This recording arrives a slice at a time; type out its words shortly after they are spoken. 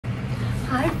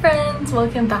Hi friends,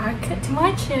 welcome back to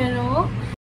my channel.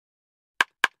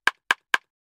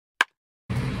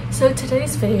 So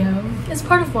today's video is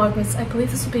part of vlogmas. I believe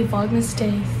this will be vlogmas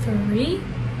day 3,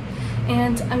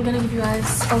 and I'm gonna give you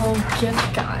guys a little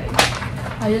gift guide.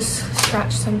 I just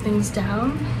scratched some things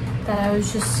down that I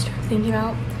was just thinking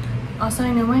about. Also,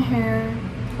 I know my hair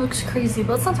looks crazy,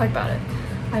 but let's not talk about it.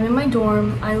 I'm in my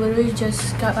dorm. I literally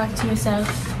just got back to USF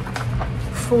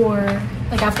for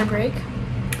like after break,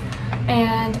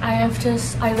 and I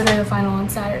literally have a final on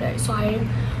Saturday, so I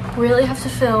really have to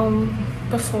film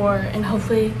before, and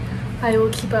hopefully I will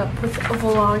keep up with a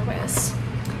vlogmas.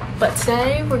 But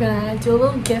today we're gonna do a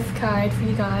little gift guide for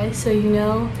you guys, so you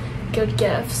know good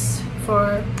gifts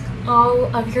for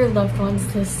all of your loved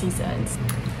ones this season.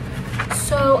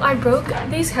 So I broke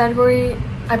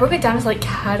it down as like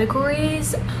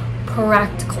categories: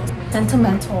 practical,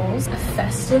 sentimentals,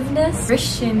 festiveness,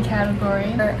 Christian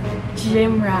category,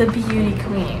 gym rat, the beauty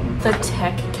queen, the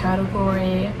tech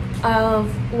category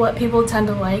of what people tend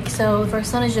to like. So the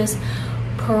first one is just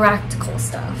practical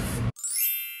stuff.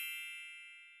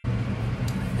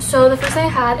 So the first thing I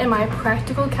had in my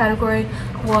practical category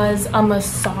was a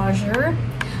massager.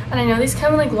 And I know these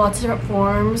come in like lots of different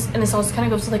forms, and this also kind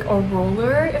of goes to like a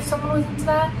roller if someone was into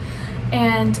that.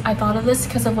 And I thought of this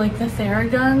because of like the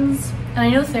Theraguns. And I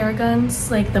know Theraguns,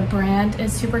 like the brand,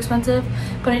 is super expensive,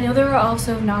 but I know there are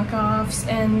also knockoffs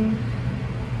and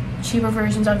cheaper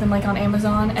versions of them like on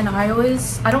Amazon. And I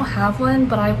don't have one,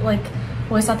 but I like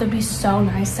always thought they'd be so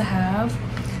nice to have.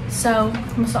 So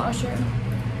massager.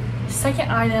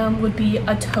 Second item would be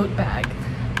a tote bag.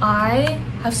 I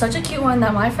have such a cute one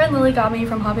that my friend Lily got me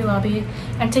from Hobby Lobby,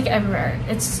 and I take it everywhere.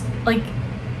 It's like,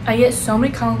 I get so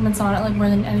many compliments on it, like more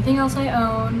than anything else I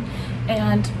own,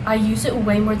 and I use it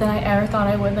way more than I ever thought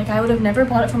I would. Like, I would have never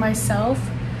bought it for myself,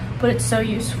 but it's so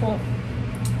useful.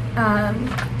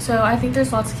 So I think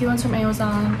there's lots of cute ones from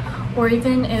Amazon, or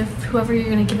even if whoever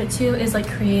you're gonna give it to is like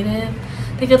creative,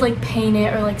 they could like paint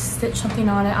it or like stitch something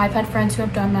on it. I've had friends who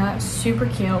have done that. Super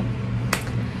cute.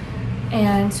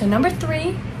 And so number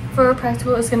 3 for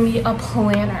practical is gonna be a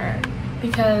planner,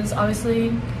 because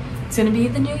obviously it's gonna be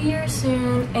the new year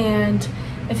soon, and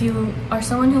if you are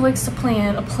someone who likes to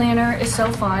plan, a planner is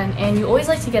so fun, and you always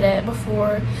like to get it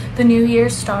before the new year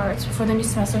starts, before the new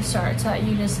semester starts, so that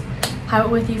you just have it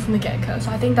with you from the get-go.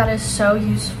 So I think that is so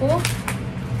useful.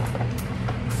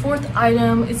 Fourth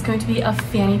item is going to be a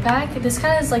fanny pack. This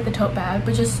kind of is like the tote bag,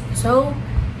 but just so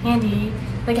handy.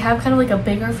 Like, I have kind of like a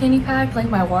bigger fanny pack, like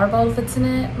my water bottle fits in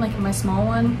it, like my small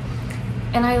one,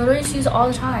 and I literally just use it all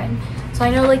the time. So I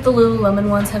know like the Lululemon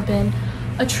ones have been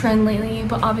a trend lately,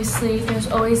 but obviously there's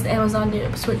always the Amazon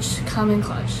dupes, which come in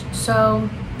clutch. So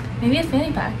maybe a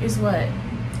fanny pack is what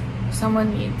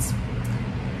someone needs.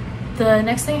 The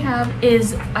next thing I have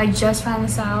is, I just found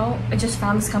this out. I just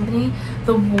found this company,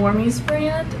 the Warmies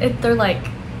brand. They're like,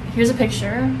 here's a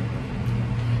picture.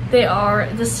 They are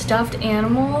the stuffed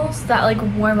animals that like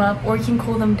warm up, or you can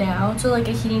cool them down, so like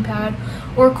a heating pad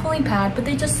or a cooling pad, but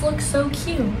they just look so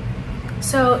cute.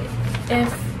 So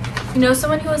if you know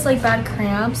someone who has like bad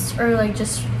cramps or like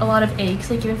just a lot of aches,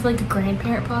 like even for like a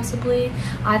grandparent possibly,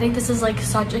 I think this is like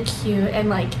such a cute and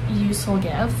like useful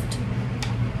gift.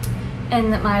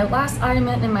 And my last item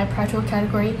in my practical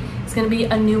category is going to be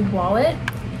a new wallet.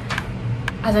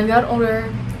 As I've gotten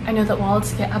older, I know that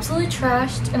wallets get absolutely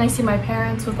trashed, and I see my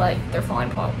parents with like their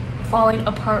falling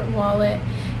apart wallet,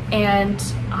 and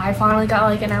I finally got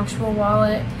like an actual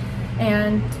wallet,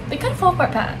 and they kind of fall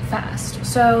apart fast.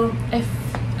 So if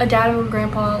a dad or a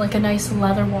grandpa, like a nice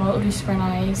leather wallet would be super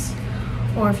nice,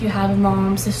 or if you have a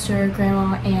mom, sister,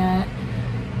 grandma, aunt,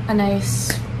 a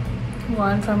nice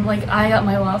one from like, I got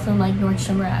my wallet from like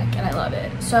Nordstrom Rack, and I love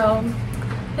it. So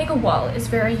I think a wallet is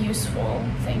a very useful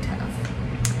thing to have.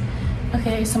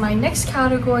 Okay, so my next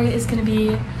category is going to be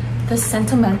the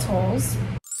sentimentals.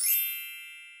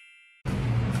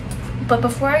 But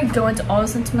before I go into all the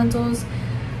sentimentals,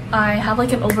 I have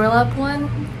like an overlap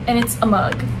one, and it's a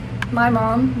mug. My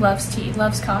mom loves tea,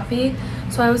 loves coffee,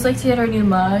 so I always like to get her new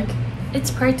mug.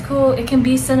 It's practical, it can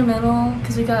be sentimental,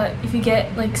 because if you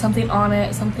get like something on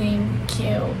it, something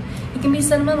cute, it can be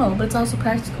sentimental, but it's also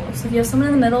practical. So if you have someone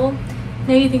in the middle,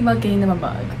 maybe think about getting them a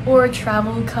mug or a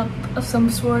travel cup of some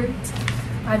sort.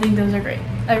 I think those are great.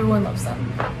 Everyone loves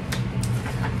them.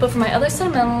 But for my other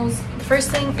sentimentals, the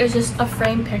first thing is just a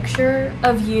framed picture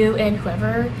of you and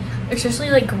whoever, especially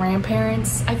like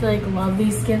grandparents. I feel like love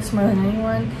these gifts more than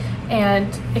anyone, and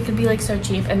it could be like so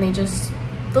cheap, and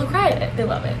they'll cry at it. They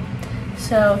love it.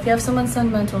 So if you have someone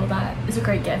sentimental, that is a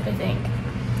great gift, I think.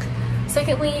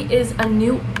 Secondly is a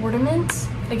new ornament.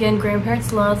 Again,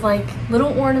 grandparents love like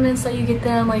little ornaments that you get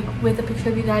them like with a picture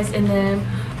of you guys in them,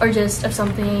 or just of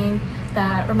something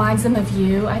that reminds them of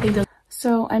you. I think those.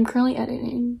 So I'm currently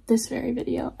editing this very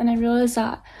video, and I realized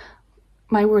that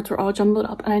my words were all jumbled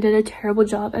up and I did a terrible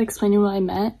job at explaining what I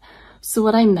meant. So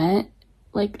what I meant,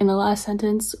 like in the last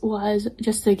sentence, was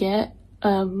just to get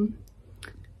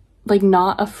like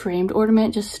not a framed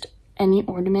ornament, just any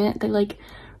ornament that like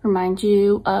reminds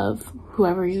you of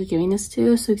whoever you're giving this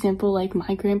to. So example, like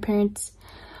my grandparents,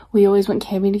 we always went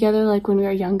camping together like when we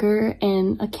were younger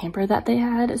in a camper that they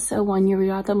had. So one year we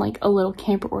got them like a little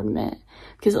camper ornament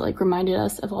because it like reminded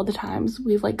us of all the times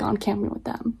we've like gone camping with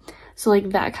them. So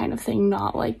like that kind of thing,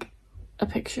 not like a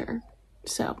picture.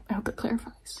 So I hope that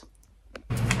clarifies.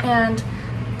 And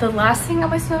the last thing on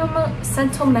my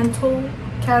sentimental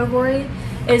category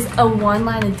is a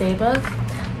one-lined daybook.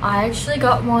 I actually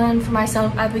got one for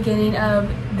myself at the beginning of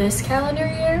this calendar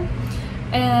year.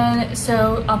 And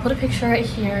so I'll put a picture right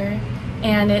here,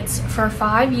 and it's for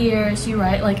 5 years you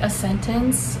write like a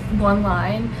sentence, one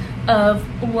line of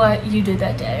what you did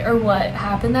that day or what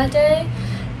happened that day.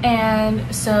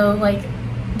 And so like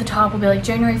the top will be like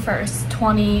January 1st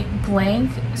 20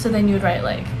 blank, so then you would write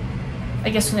like, I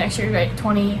guess for the next year you write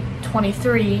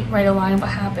 2023, write a line of what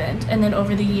happened, and then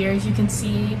over the years you can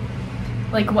see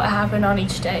like what happened on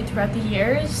each day throughout the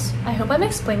years. I hope I'm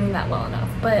explaining that well enough,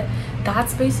 but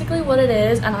that's basically what it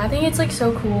is. And I think it's like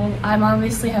so cool. I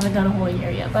obviously haven't done a whole year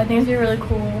yet, but I think it'd be really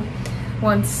cool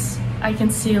once I can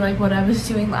see like what I was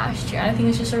doing last year. I think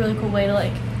it's just a really cool way to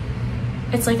like,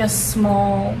 it's like a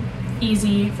small,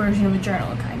 easy version of a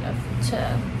journal kind of,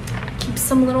 to keep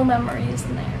some little memories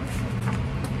in there.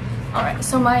 All right,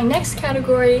 so my next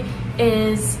category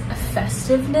is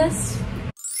festiveness.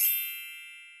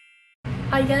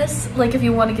 I guess like if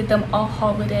you want to get them a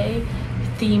holiday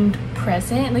themed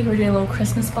present, like we're doing a little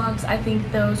Christmas box, I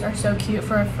think those are so cute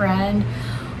for a friend,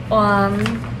 or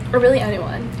really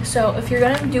anyone. So if you're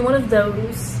gonna do one of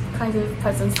those kinds of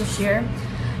presents this year,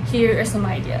 here are some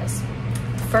ideas.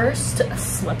 First,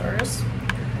 slippers.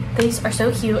 These are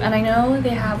so cute, and I know they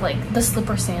have like the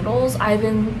slipper sandals. I've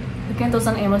been looking at those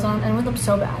on Amazon and with them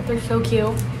so bad. They're so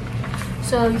cute.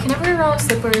 So you can never go wrong with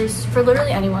slippers for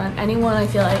literally anyone. Anyone I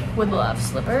feel like would love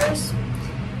slippers.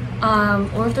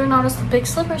 Or if they're not a big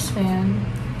slippers fan,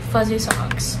 fuzzy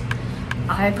socks.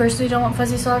 I personally don't want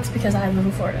fuzzy socks because I live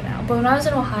in Florida now. But when I was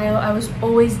in Ohio, I was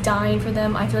always dying for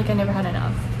them. I feel like I never had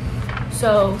enough.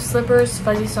 So slippers,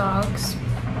 fuzzy socks,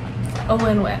 a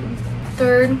win-win.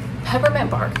 Third, peppermint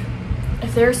bark.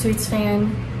 If they're a sweets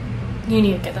fan, you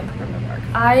need to get them peppermint bark.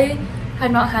 I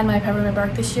had not had my peppermint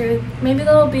bark this year. Maybe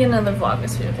that'll be another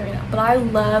vlogmas video coming out. But I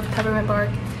love peppermint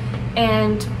bark,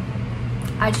 and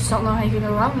I just don't know how you can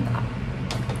go wrong with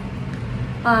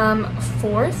that.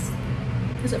 Fourth,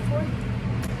 is it fourth?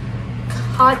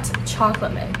 Hot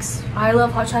chocolate mix. I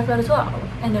love hot chocolate as well.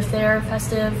 And if they're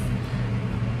festive,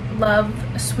 love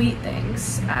sweet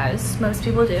things, as most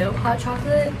people do, hot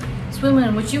chocolate is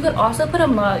win-win. Which you could also put a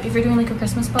mug, if you're doing like a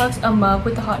Christmas box, a mug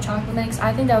with the hot chocolate mix.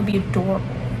 I think that would be adorable.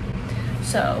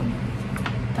 So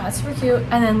that's super cute.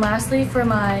 And then lastly, for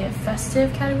my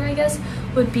festive category, I guess,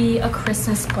 would be a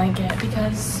Christmas blanket,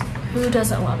 because who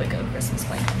doesn't love a good Christmas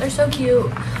blanket? They're so cute.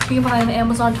 You can buy them at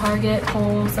Amazon, Target,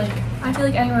 Kohl's. Like, I feel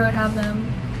like anywhere would have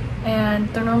them, and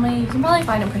they're normally, you can probably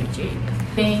find them pretty cheap.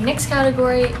 The next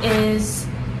category is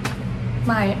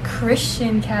my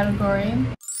Christian category.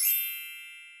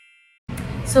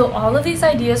 So all of these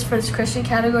ideas for this Christian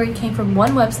category came from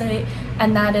one website,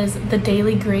 and that is the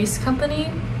Daily Grace Company.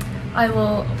 I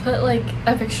will put like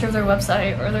a picture of their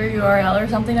website or their URL or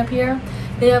something up here.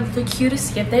 They have the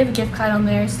cutest gift. They have a gift card on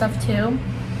their stuff too.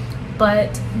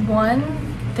 But one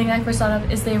thing I first thought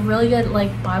of is they have really good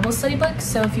like Bible study books.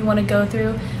 So if you want to go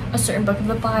through a certain book of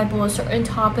the Bible, a certain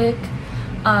topic,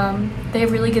 they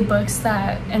have really good books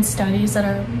that and studies that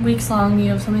are weeks long. You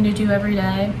have something to do every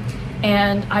day.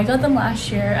 And I got them last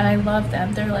year and I love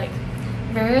them. They're like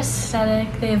very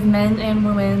aesthetic. They have men and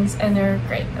women's, and they're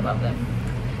great. I love them.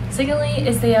 Secondly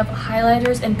is they have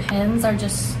highlighters and pens that are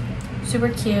just super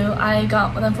cute. I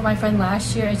got them for my friend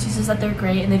last year, and she says that they're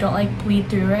great and they don't like bleed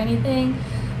through or anything.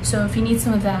 So if you need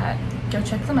some of that, go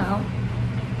check them out.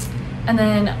 And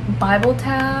then Bible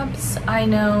tabs. I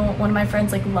know one of my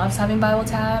friends like loves having Bible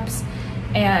tabs,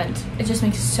 and it just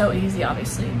makes it so easy,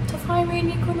 obviously, to find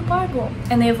reading in the Bible.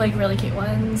 And they have like really cute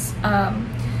ones.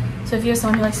 So if you have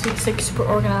someone who likes to be like super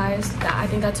organized, I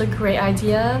think that's a great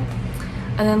idea.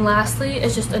 And then lastly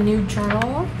is just a new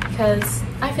journal, because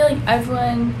I feel like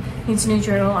everyone needs a new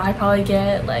journal. I probably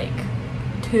get like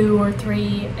 2 or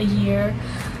 3 a year.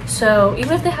 So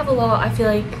even if they have a lot, I feel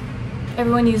like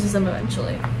everyone uses them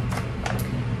eventually.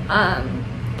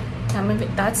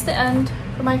 That's the end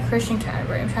for my Christian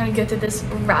category. I'm trying to get through this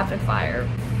rapid fire.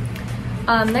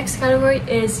 Next category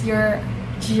is your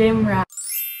gym rat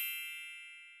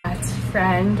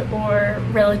friend or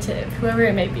relative, whoever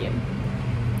it may be.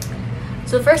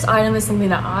 So the first item is something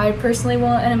that I personally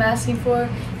want and I'm asking for,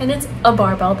 and it's a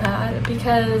barbell pad,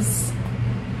 because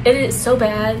it is so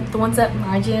bad. The ones at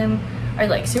my gym are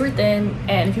like super thin,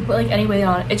 and if you put like any weight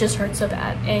on it, it just hurts so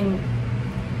bad, and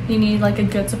you need like a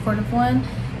good supportive one.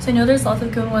 So I know there's lots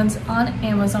of good ones on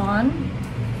Amazon.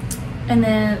 And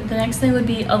then the next thing would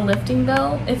be a lifting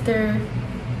belt. If they're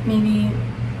maybe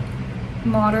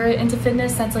moderate into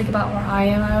fitness, that's like about where I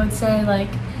am, I would say. Like,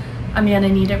 I'm gonna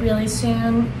need it really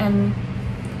soon, and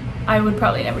I would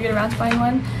probably never get around to buying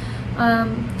one.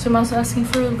 So I'm also asking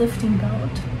for a lifting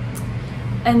belt.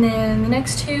 And then the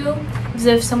next two is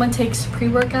if someone takes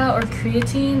pre-workout or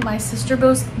creatine. My sister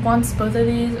wants both of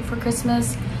these for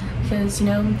Christmas, because, you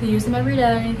know, they use them every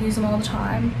day, they use them all the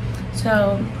time.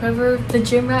 So whoever the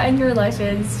gym rat in your life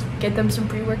is, get them some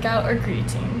pre-workout or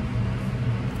creatine.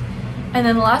 And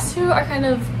then the last two are kind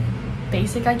of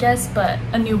basic, I guess, but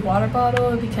a new water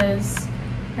bottle, because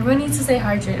everyone needs to stay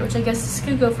hydrated, which I guess this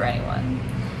could go for anyone.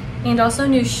 And also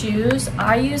new shoes.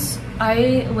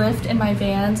 I lift in my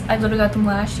Vans. I literally got them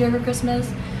last year for Christmas,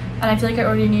 and I feel like I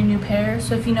already need a new pair.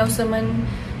 So if you know someone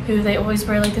who they always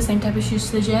wear like the same type of shoes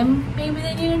to the gym, maybe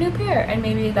they need a new pair, and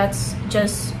maybe that's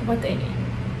just what they need.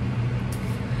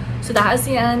 So that is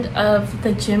the end of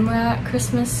the Gym Rat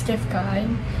Christmas gift guide.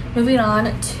 Moving on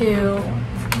to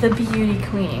the beauty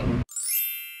queen,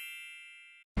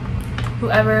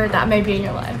 whoever that may be in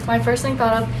your life. My first thing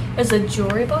thought of is a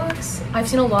jewelry box. I've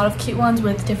seen a lot of cute ones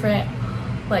with different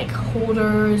like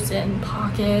holders and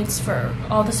pockets for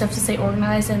all the stuff to stay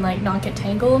organized and like not get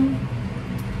tangled.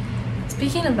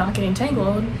 Speaking of not getting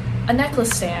tangled, a necklace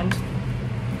stand.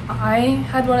 I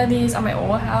had one of these at my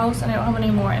old house and I don't have one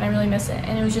anymore, and I really miss it.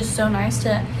 And it was just so nice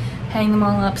to hang them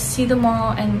all up, see them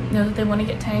all, and know that they wouldn't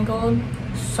get tangled.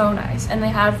 So nice. And they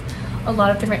have a lot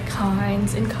of different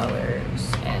kinds and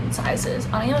colors and sizes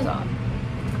on Amazon.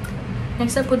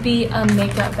 Next up would be a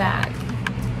makeup bag.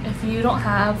 If you don't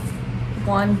have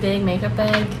one big makeup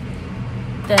bag,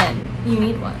 then you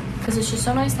need one, because it's just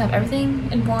so nice to have everything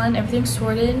in one, everything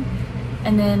sorted.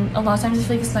 And then a lot of times I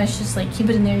feel like it's nice just like keep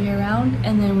it in there year round,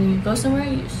 and then when you go somewhere,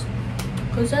 you just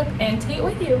close up and take it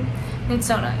with you. And it's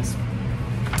so nice.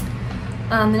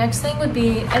 The next thing would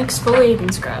be an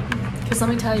exfoliating scrub, because let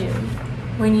me tell you,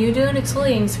 when you do an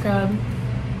exfoliating scrub,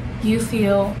 you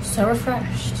feel so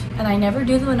refreshed. And I never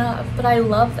do them enough, but I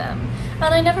love them,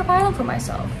 and I never buy them for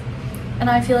myself. And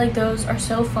I feel like those are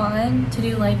so fun to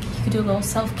do. Like, you could do a little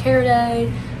self-care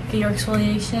day, get your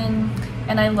exfoliation.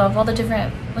 And I love all the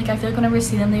different, like, I feel like whenever I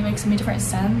see them, they make so many different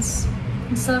scents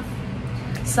and stuff.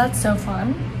 So that's so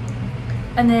fun.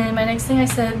 And then my next thing I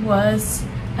said was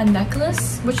a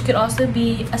necklace, which could also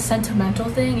be a sentimental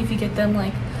thing if you get them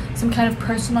like some kind of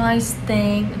personalized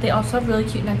thing. They also have really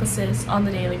cute necklaces on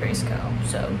the Daily Grace Co,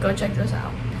 so go check those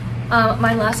out.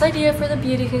 My last idea for the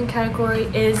beauty category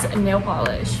is nail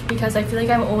polish, because I feel like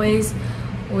I'm always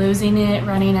losing it,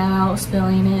 running out,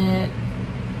 spilling it,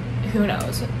 who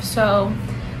knows. So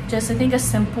just, I think a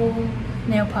simple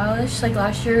nail polish. Like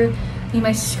last year, me and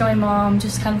my sister and my mom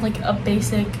just kind of like a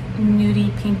basic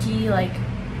nudie pinky like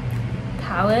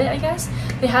palette, I guess.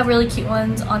 They have really cute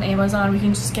ones on Amazon. We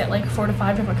can just get like 4 to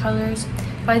 5 different colors,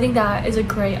 but I think that is a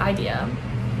great idea.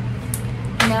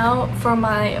 Now for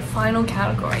my final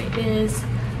category is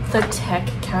the tech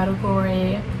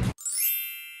category.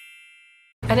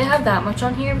 I didn't have that much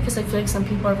on here because I feel like some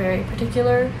people are very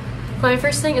particular. My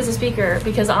first thing is a speaker,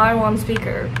 because I want a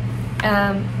speaker.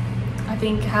 I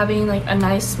think having like a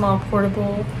nice small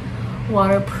portable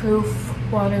waterproof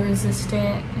water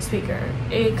resistant speaker,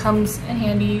 it comes in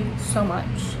handy so much,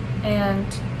 and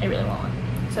I really want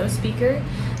one. So a speaker.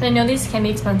 And I know these can be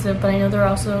expensive, but I know there are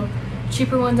also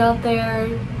cheaper ones out there,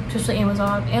 especially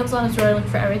Amazon. Amazon is where I look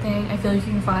for everything. I feel like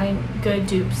you can find good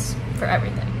dupes for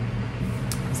everything.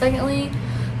 Secondly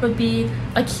would be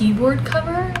a keyboard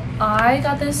cover. I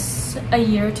got this a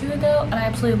year or 2 ago, and I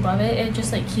absolutely love it. It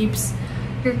just like keeps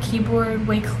your keyboard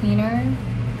way cleaner,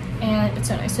 and it's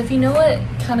so nice. So if you know what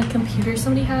kind of computer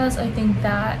somebody has, I think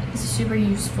that is super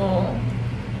useful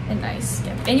and nice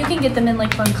gift. And you can get them in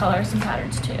like fun colors and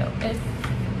patterns too, if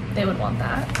they would want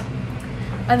that.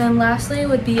 And then lastly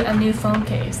would be a new phone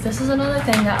case. This is another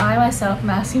thing that I myself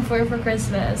am asking for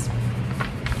Christmas.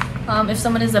 If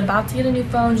someone is about to get a new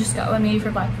phone, just got one maybe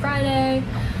for Black Friday,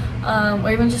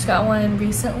 or even just got one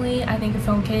recently, I think a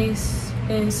phone case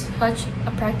is such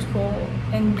a practical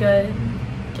and good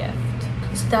gift.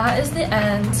 So that is the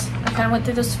end. I kind of went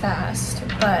through this fast,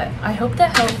 But I hope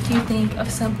that helped you think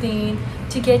of something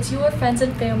to get to your friends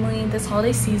and family this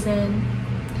holiday season.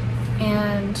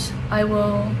 And I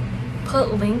will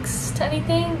put links to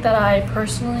anything that I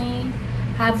personally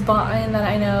have bought and that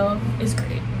I know is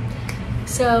great.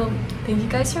 So thank you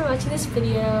guys for watching this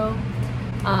video.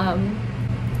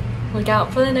 Look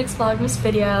out for the next vlogmas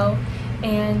video,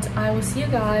 and I will see you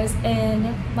guys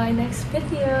in my next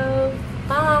video.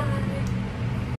 Bye.